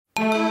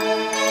The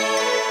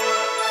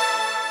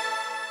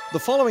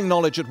following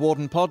Knowledge at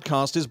Wharton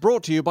podcast is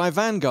brought to you by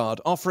Vanguard,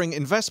 offering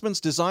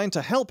investments designed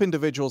to help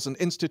individuals and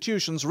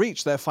institutions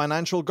reach their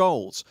financial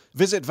goals.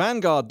 Visit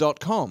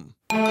Vanguard.com.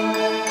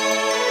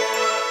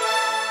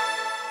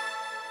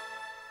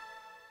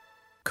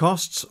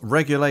 Costs,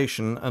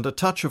 regulation, and a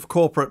touch of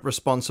corporate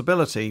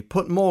responsibility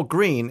put more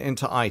green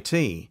into IT.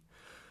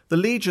 The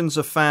legions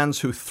of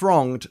fans who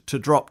thronged to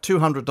drop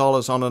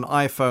 $200 on an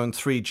iPhone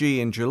 3G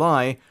in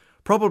July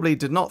probably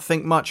did not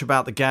think much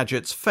about the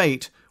gadget's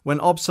fate when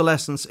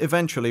obsolescence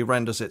eventually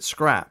renders it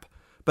scrap.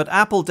 But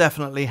Apple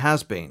definitely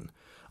has been.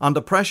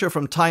 Under pressure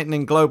from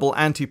tightening global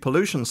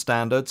anti-pollution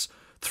standards,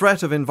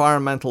 threat of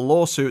environmental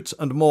lawsuits,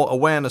 and more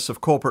awareness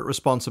of corporate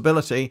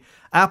responsibility,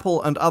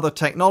 Apple and other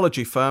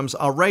technology firms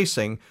are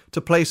racing to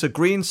place a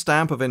green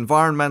stamp of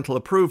environmental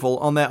approval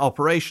on their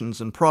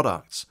operations and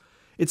products.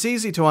 It's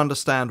easy to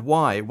understand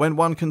why when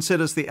one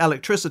considers the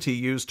electricity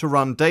used to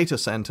run data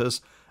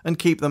centers and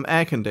keep them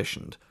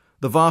air-conditioned,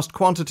 the vast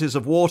quantities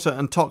of water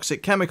and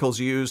toxic chemicals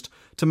used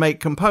to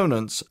make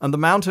components, and the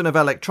mountain of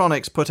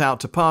electronics put out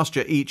to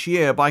pasture each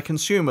year by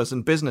consumers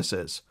and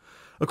businesses.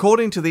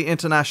 According to the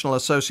International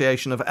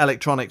Association of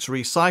Electronics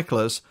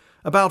Recyclers,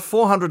 about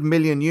 400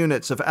 million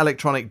units of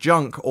electronic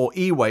junk or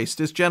e-waste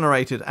is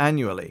generated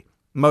annually.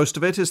 Most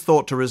of it is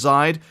thought to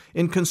reside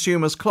in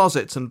consumers'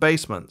 closets and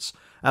basements,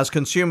 as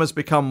consumers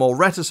become more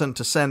reticent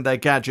to send their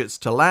gadgets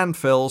to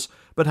landfills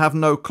but have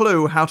no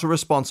clue how to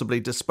responsibly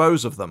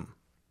dispose of them.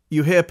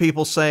 You hear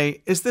people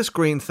say, "Is this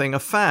green thing a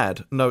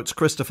fad?" notes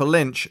Christopher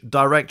Lynch,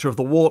 director of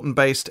the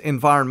Wharton-based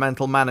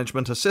Environmental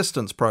Management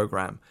Assistance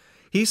Program.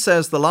 He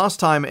says the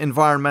last time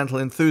environmental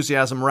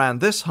enthusiasm ran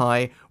this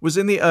high was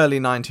in the early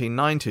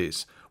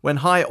 1990s, when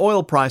high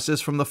oil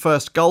prices from the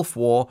first Gulf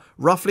War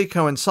roughly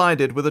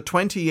coincided with a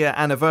 20-year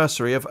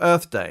anniversary of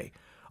Earth Day.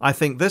 "I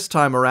think this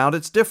time around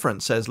it's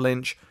different," says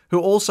Lynch, who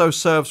also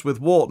serves with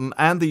Wharton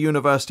and the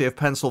University of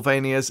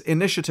Pennsylvania's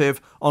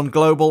Initiative on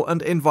Global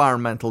and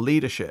Environmental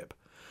Leadership.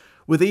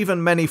 With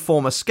even many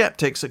former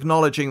skeptics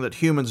acknowledging that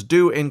humans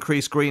do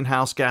increase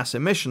greenhouse gas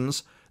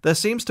emissions, there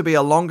seems to be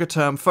a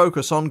longer-term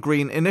focus on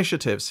green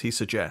initiatives, he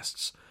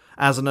suggests.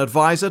 As an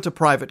advisor to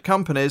private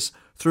companies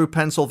through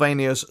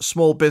Pennsylvania's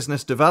Small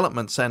Business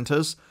Development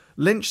Centers,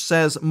 Lynch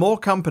says more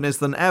companies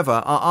than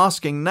ever are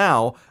asking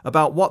now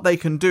about what they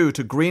can do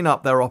to green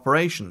up their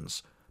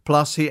operations.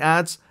 Plus, he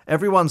adds,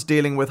 everyone's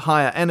dealing with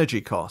higher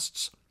energy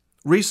costs.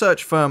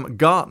 Research firm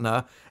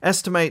Gartner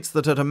estimates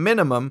that at a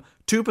minimum,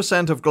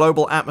 2% of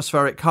global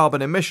atmospheric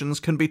carbon emissions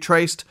can be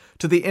traced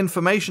to the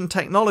information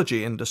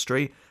technology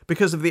industry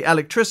because of the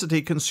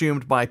electricity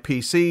consumed by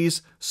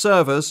PCs,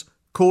 servers,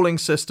 cooling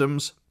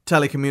systems,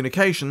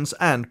 telecommunications,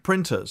 and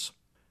printers.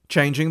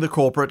 Changing the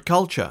corporate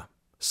culture.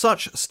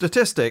 Such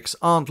statistics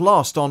aren't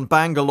lost on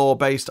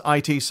Bangalore-based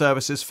IT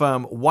services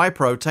firm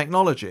Wipro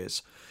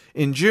Technologies.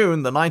 In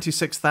June, the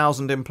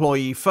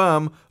 96,000-employee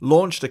firm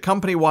launched a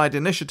company-wide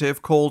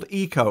initiative called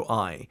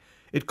EcoEye.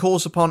 It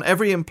calls upon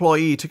every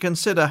employee to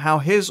consider how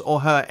his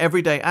or her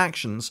everyday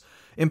actions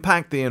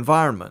impact the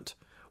environment.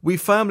 "We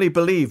firmly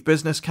believe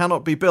business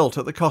cannot be built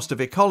at the cost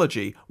of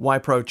ecology,"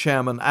 Wipro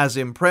chairman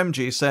Azim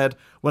Premji said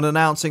when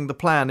announcing the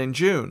plan in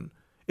June.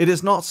 "It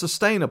is not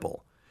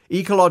sustainable.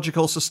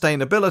 Ecological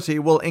sustainability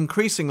will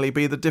increasingly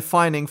be the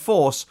defining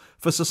force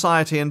for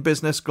society and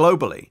business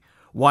globally.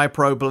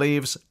 Wipro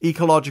believes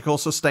ecological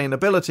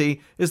sustainability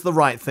is the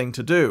right thing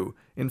to do.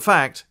 In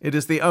fact, it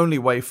is the only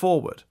way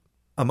forward."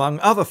 Among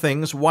other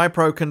things,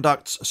 Wipro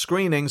conducts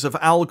screenings of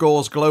Al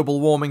Gore's global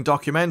warming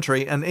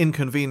documentary An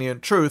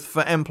Inconvenient Truth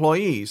for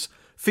employees.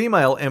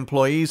 Female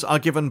employees are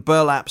given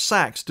burlap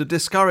sacks to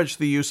discourage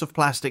the use of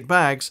plastic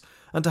bags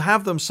and to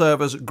have them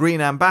serve as green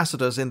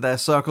ambassadors in their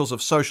circles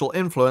of social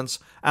influence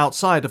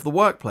outside of the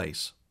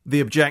workplace.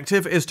 The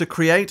objective is to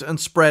create and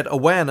spread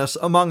awareness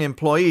among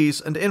employees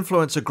and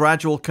influence a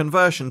gradual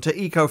conversion to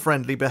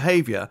eco-friendly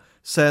behavior,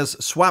 says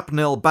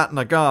Swapnil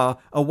Bhatnagar,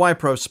 a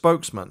Wipro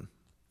spokesman.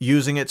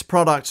 Using its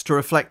products to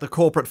reflect the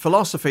corporate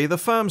philosophy, the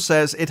firm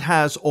says it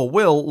has or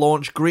will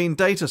launch green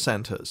data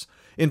centers,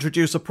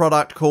 introduce a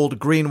product called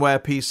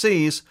Greenware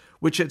PCs,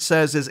 which it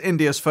says is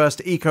India's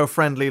first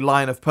eco-friendly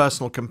line of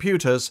personal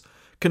computers,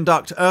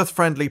 conduct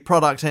earth-friendly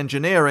product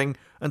engineering,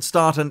 and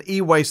start an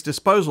e-waste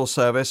disposal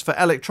service for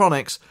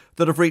electronics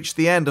that have reached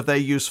the end of their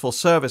useful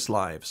service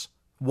lives.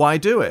 Why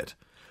do it?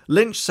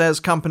 Lynch says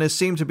companies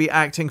seem to be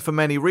acting for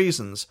many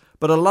reasons,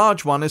 but a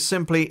large one is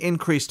simply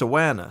increased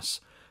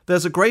awareness.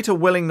 There's a greater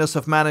willingness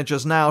of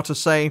managers now to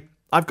say,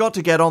 "I've got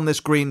to get on this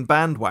green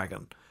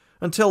bandwagon."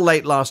 Until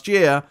late last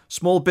year,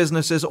 small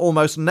businesses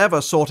almost never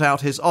sought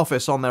out his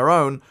office on their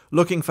own,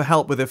 looking for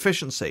help with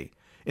efficiency.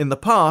 In the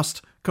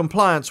past,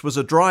 compliance was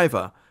a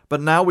driver,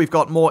 but now we've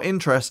got more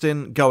interest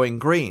in going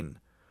green.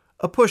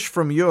 A push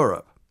from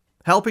Europe.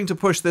 Helping to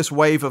push this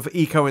wave of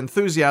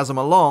eco-enthusiasm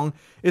along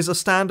is a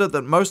standard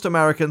that most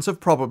Americans have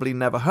probably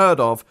never heard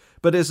of,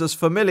 but is as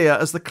familiar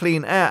as the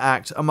Clean Air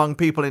Act among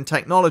people in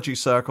technology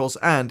circles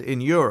and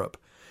in Europe.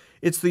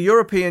 It's the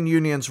European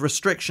Union's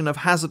Restriction of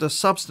Hazardous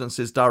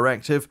Substances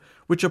Directive,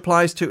 which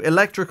applies to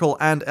electrical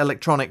and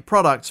electronic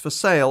products for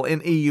sale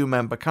in EU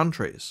member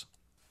countries.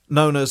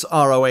 Known as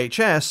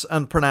RoHS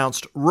and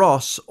pronounced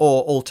RoHS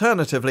or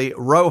alternatively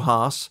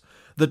RoHS,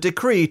 the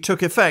decree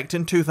took effect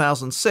in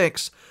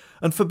 2006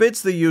 and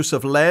forbids the use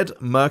of lead,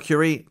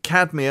 mercury,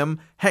 cadmium,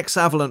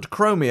 hexavalent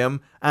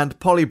chromium, and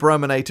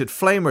polybrominated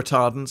flame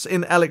retardants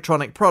in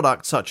electronic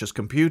products such as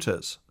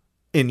computers.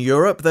 In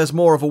Europe, there's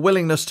more of a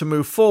willingness to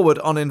move forward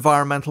on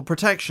environmental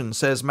protection,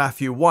 says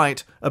Matthew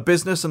White, a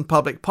business and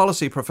public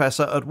policy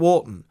professor at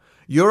Wharton.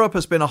 Europe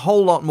has been a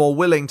whole lot more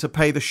willing to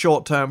pay the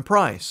short-term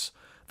price.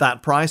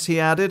 That price, he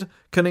added,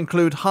 can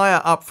include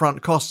higher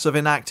upfront costs of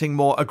enacting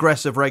more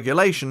aggressive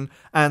regulation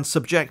and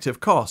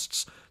subjective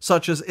costs,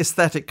 such as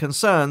aesthetic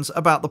concerns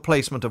about the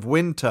placement of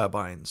wind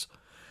turbines.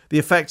 The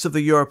effects of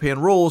the European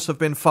rules have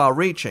been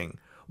far-reaching.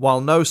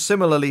 While no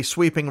similarly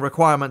sweeping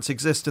requirements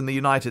exist in the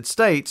United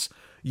States,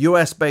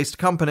 US-based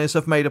companies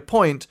have made a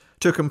point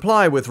to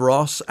comply with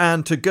RoHS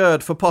and to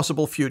gird for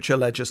possible future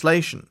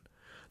legislation.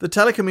 The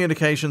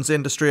telecommunications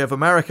industry of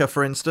America,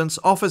 for instance,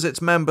 offers its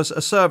members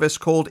a service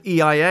called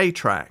EIA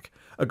Track,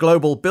 a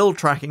global bill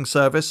tracking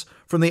service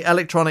from the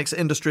Electronics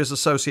Industries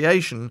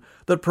Association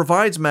that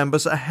provides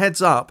members a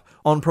heads up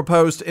on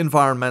proposed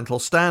environmental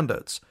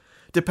standards.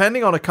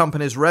 Depending on a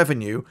company's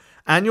revenue,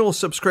 annual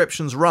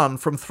subscriptions run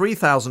from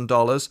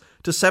 $3,000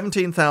 to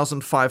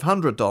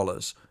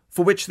 $17,500,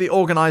 for which the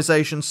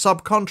organization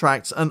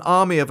subcontracts an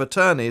army of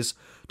attorneys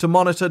to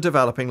monitor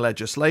developing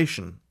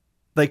legislation.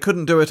 They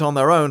couldn't do it on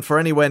their own for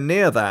anywhere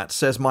near that,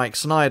 says Mike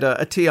Snyder,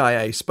 a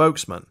TIA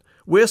spokesman.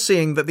 We're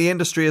seeing that the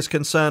industry is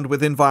concerned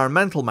with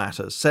environmental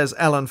matters, says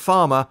Ellen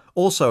Farmer,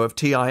 also of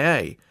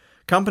TIA.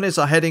 Companies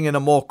are heading in a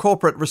more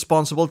corporate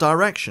responsible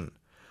direction.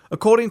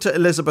 According to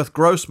Elizabeth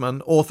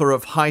Grossman, author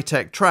of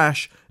High-Tech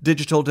Trash,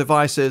 Digital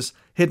Devices,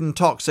 Hidden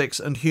Toxics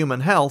and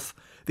Human Health,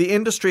 the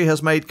industry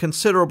has made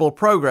considerable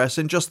progress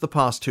in just the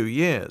past 2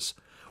 years.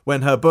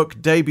 When her book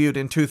debuted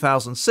in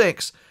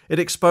 2006, it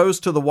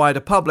exposed to the wider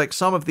public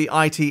some of the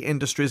IT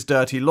industry's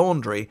dirty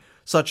laundry,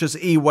 such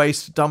as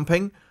e-waste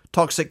dumping,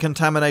 toxic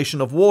contamination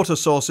of water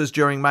sources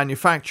during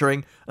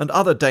manufacturing, and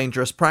other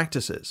dangerous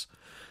practices.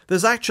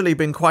 There's actually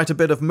been quite a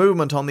bit of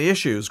movement on the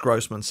issues,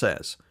 Grossman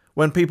says.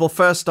 When people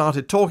first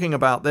started talking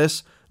about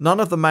this, none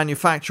of the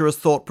manufacturers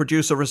thought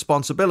producer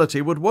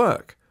responsibility would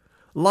work.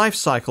 Life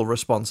cycle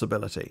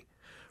responsibility.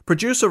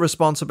 Producer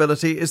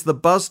responsibility is the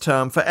buzz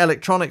term for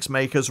electronics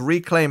makers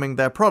reclaiming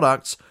their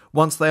products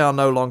once they are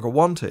no longer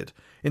wanted,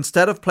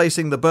 instead of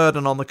placing the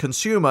burden on the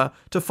consumer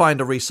to find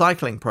a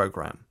recycling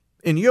program.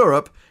 In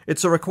Europe,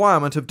 it's a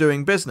requirement of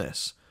doing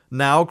business.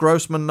 Now,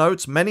 Grossman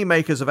notes, many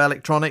makers of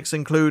electronics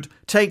include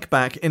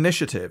take-back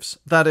initiatives,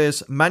 that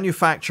is,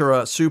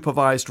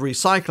 manufacturer-supervised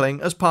recycling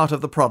as part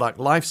of the product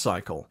life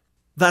cycle.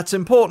 That's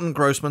important,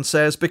 Grossman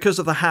says, because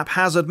of the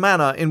haphazard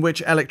manner in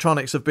which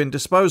electronics have been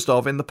disposed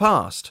of in the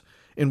past.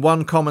 In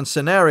one common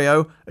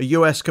scenario, a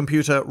US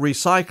computer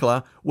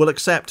recycler will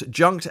accept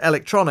junked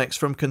electronics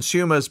from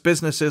consumers,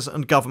 businesses,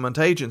 and government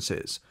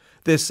agencies.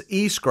 This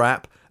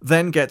e-scrap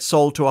then gets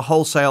sold to a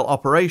wholesale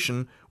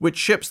operation which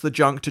ships the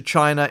junk to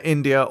China,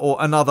 India, or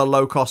another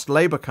low-cost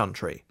labor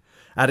country.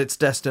 At its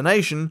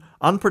destination,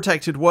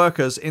 unprotected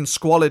workers in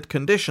squalid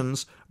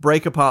conditions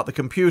break apart the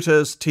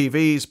computers,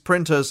 TVs,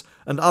 printers,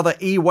 and other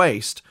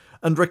e-waste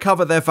and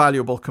recover their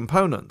valuable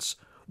components.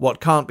 What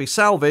can't be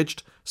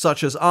salvaged,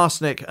 such as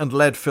arsenic and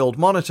lead-filled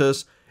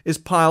monitors, is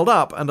piled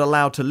up and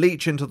allowed to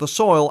leach into the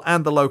soil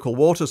and the local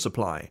water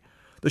supply.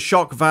 The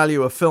shock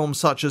value of films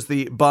such as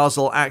the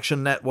Basel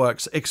Action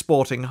Network's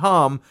Exporting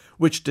Harm,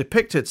 which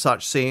depicted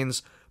such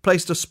scenes,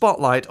 placed a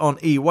spotlight on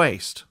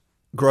e-waste.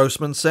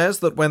 Grossman says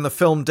that when the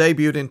film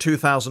debuted in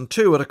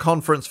 2002 at a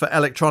conference for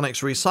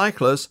electronics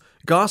recyclers,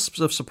 gasps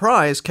of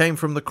surprise came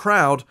from the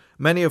crowd,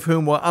 many of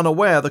whom were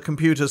unaware the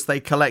computers they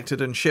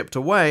collected and shipped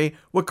away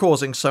were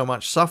causing so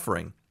much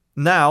suffering.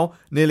 Now,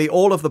 nearly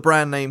all of the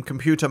brand-name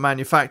computer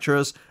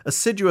manufacturers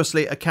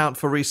assiduously account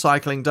for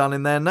recycling done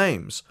in their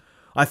names.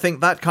 I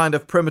think that kind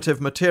of primitive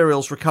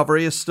materials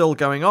recovery is still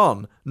going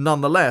on,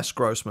 nonetheless,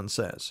 Grossman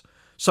says.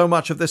 So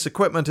much of this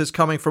equipment is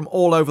coming from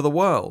all over the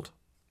world.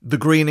 The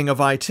greening of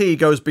IT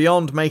goes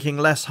beyond making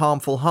less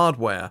harmful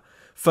hardware.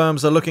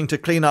 Firms are looking to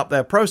clean up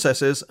their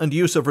processes and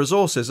use of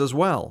resources as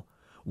well.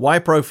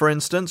 Wipro, for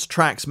instance,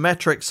 tracks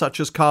metrics such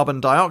as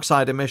carbon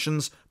dioxide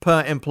emissions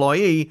per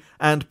employee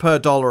and per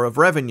dollar of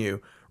revenue,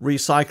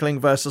 recycling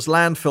versus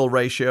landfill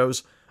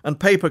ratios, and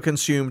paper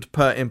consumed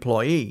per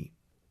employee.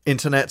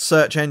 Internet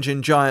search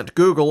engine giant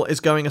Google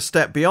is going a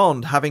step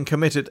beyond, having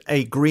committed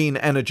a green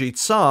energy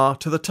tsar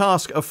to the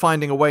task of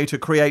finding a way to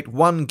create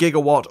 1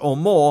 gigawatt or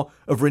more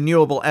of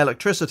renewable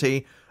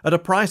electricity at a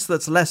price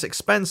that's less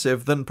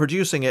expensive than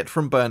producing it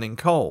from burning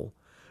coal.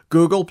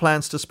 Google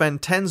plans to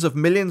spend tens of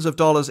millions of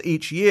dollars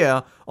each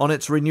year on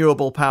its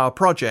renewable power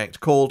project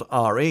called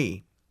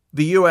RE.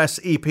 The US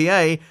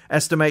EPA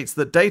estimates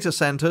that data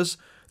centers,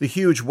 the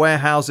huge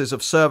warehouses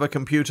of server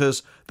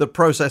computers that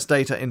process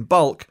data in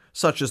bulk,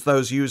 such as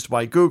those used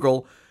by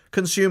Google,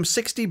 consume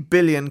 60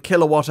 billion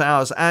kilowatt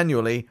hours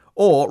annually,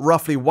 or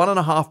roughly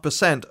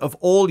 1.5% of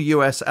all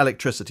US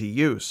electricity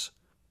use.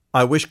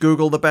 "I wish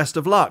Google the best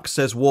of luck,"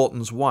 says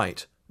Wharton's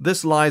White.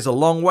 "This lies a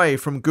long way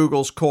from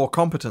Google's core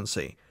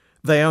competency.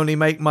 They only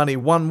make money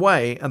one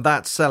way, and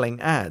that's selling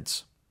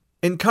ads."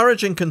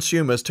 Encouraging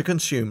consumers to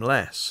consume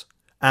less.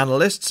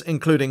 Analysts,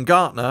 including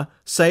Gartner,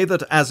 say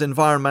that as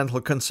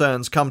environmental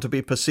concerns come to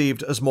be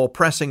perceived as more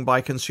pressing by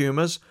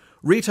consumers,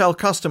 retail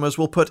customers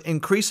will put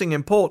increasing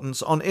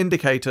importance on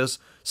indicators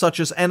such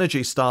as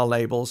Energy Star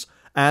labels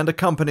and a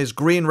company's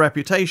green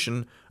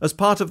reputation as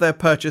part of their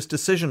purchase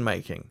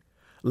decision-making.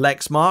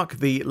 Lexmark,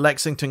 the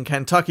Lexington,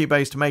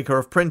 Kentucky-based maker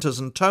of printers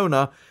and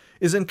toner,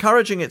 is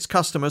encouraging its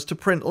customers to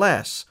print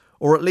less,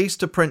 or at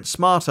least to print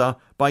smarter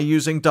by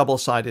using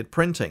double-sided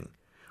printing.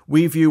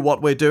 "We view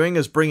what we're doing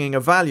as bringing a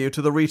value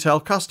to the retail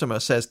customer,"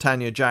 says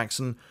Tanya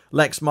Jackson,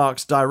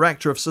 Lexmark's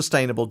Director of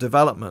Sustainable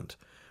Development.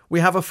 "We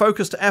have a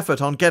focused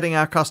effort on getting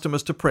our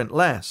customers to print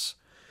less."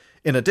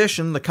 In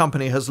addition, the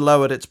company has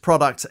lowered its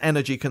product's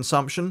energy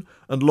consumption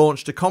and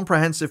launched a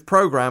comprehensive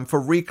program for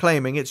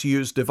reclaiming its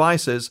used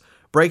devices,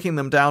 breaking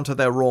them down to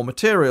their raw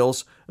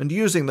materials and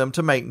using them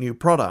to make new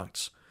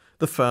products.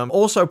 The firm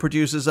also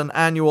produces an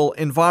annual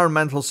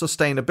environmental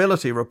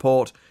sustainability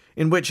report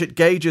in which it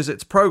gauges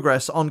its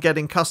progress on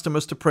getting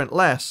customers to print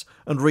less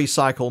and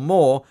recycle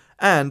more,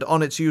 and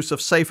on its use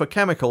of safer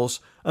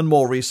chemicals and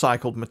more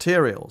recycled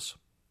materials.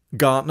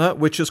 Gartner,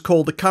 which has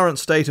called the current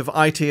state of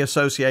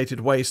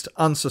IT-associated waste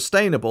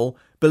unsustainable,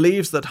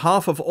 believes that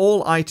half of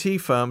all IT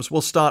firms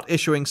will start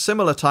issuing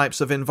similar types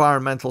of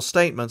environmental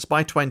statements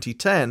by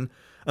 2010,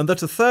 and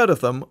that a third of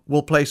them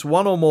will place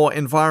one or more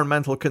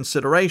environmental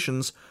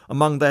considerations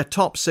among their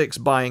top 6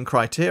 buying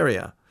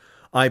criteria.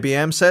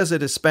 IBM says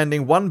it is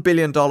spending $1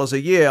 billion a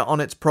year on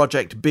its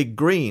project Big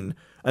Green,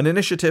 an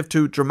initiative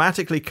to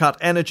dramatically cut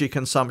energy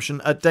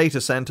consumption at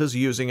data centers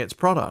using its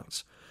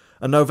products.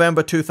 A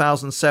November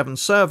 2007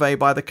 survey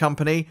by the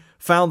company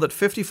found that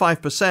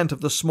 55% of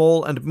the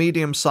small and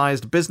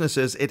medium-sized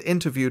businesses it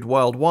interviewed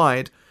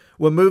worldwide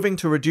were moving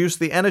to reduce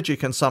the energy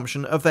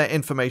consumption of their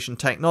information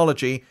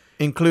technology,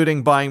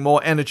 including buying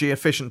more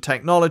energy-efficient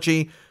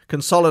technology,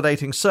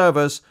 consolidating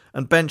servers,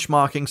 and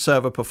benchmarking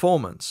server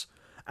performance.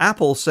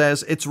 Apple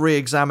says it's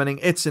re-examining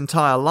its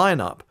entire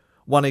lineup.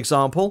 One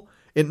example,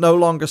 it no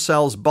longer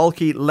sells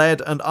bulky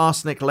lead and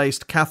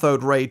arsenic-laced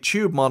cathode ray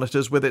tube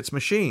monitors with its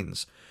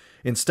machines.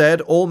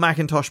 Instead, all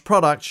Macintosh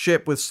products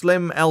ship with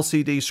slim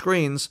LCD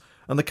screens,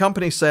 and the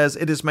company says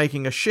it is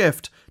making a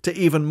shift to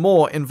even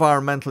more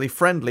environmentally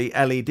friendly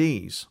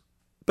LEDs.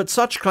 But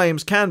such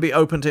claims can be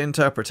open to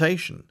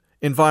interpretation.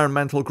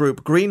 Environmental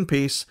group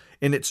Greenpeace,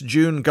 in its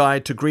June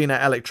Guide to Greener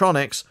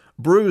Electronics,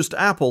 bruised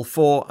Apple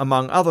for,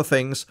 among other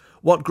things,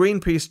 what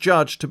Greenpeace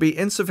judged to be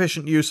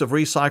insufficient use of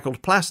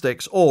recycled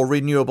plastics or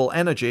renewable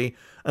energy,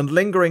 and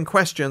lingering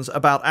questions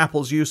about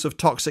Apple's use of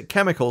toxic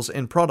chemicals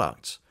in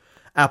products.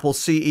 Apple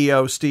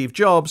CEO Steve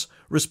Jobs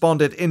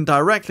responded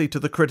indirectly to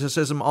the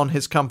criticism on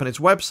his company's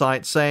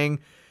website, saying,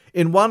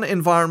 "In one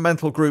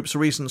environmental group's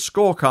recent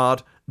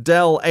scorecard,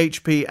 Dell,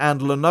 HP,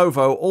 and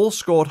Lenovo all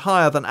scored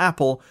higher than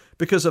Apple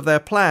because of their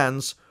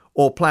plans,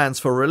 or plans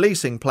for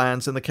releasing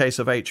plans in the case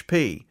of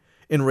HP.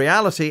 In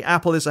reality,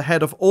 Apple is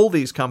ahead of all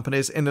these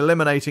companies in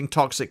eliminating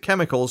toxic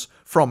chemicals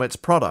from its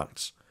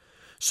products."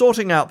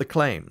 Sorting out the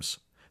claims.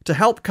 To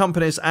help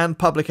companies and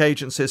public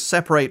agencies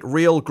separate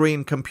real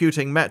green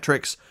computing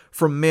metrics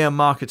from mere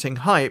marketing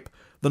hype,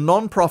 the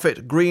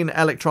non-profit Green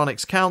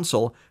Electronics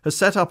Council has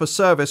set up a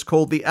service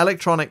called the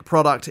Electronic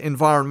Product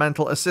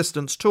Environmental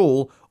Assistance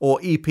Tool, or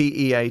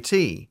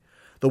EPEAT.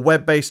 The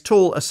web-based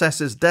tool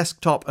assesses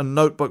desktop and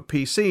notebook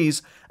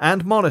PCs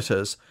and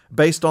monitors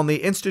based on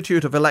the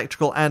Institute of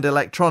Electrical and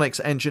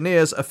Electronics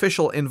Engineers'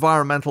 official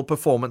environmental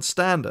performance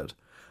standard.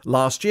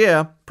 Last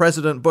year,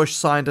 President Bush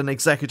signed an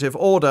executive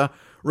order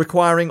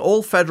requiring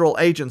all federal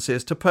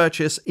agencies to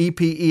purchase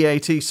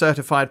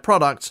EPEAT-certified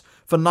products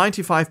for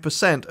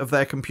 95% of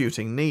their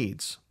computing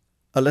needs.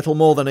 A little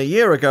more than a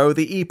year ago,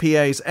 the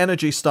EPA's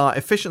Energy Star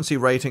Efficiency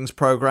Ratings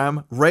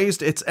program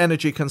raised its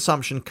energy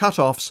consumption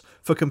cutoffs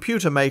for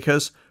computer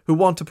makers who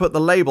want to put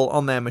the label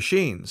on their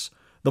machines.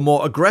 The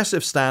more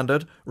aggressive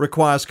standard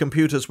requires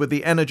computers with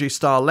the Energy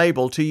Star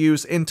label to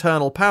use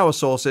internal power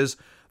sources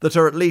that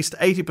are at least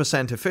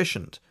 80%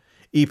 efficient.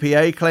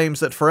 EPA claims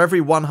that for every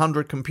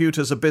 100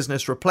 computers a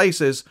business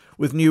replaces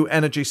with new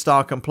Energy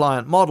Star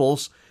compliant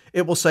models,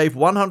 it will save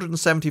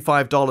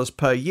 $175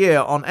 per year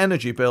on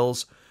energy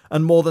bills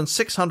and more than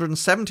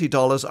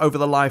 $670 over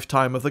the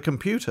lifetime of the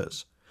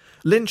computers.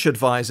 Lynch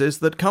advises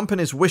that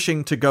companies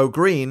wishing to go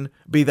green,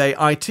 be they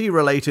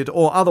IT-related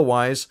or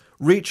otherwise,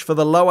 reach for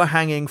the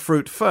lower-hanging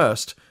fruit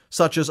first,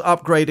 such as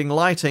upgrading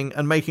lighting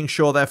and making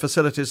sure their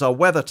facilities are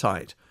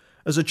weather-tight.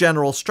 As a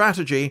general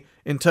strategy,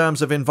 in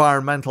terms of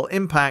environmental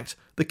impact,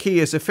 the key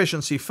is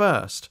efficiency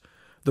first.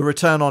 The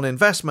return on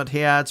investment,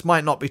 he adds,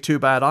 might not be too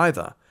bad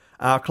either.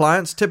 Our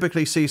clients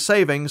typically see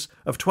savings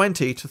of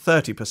 20 to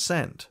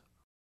 30%.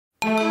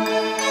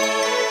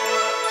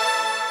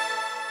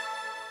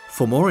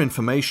 For more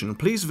information,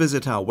 please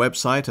visit our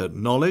website at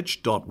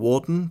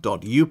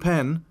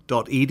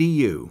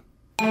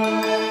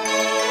knowledge.wharton.upenn.edu.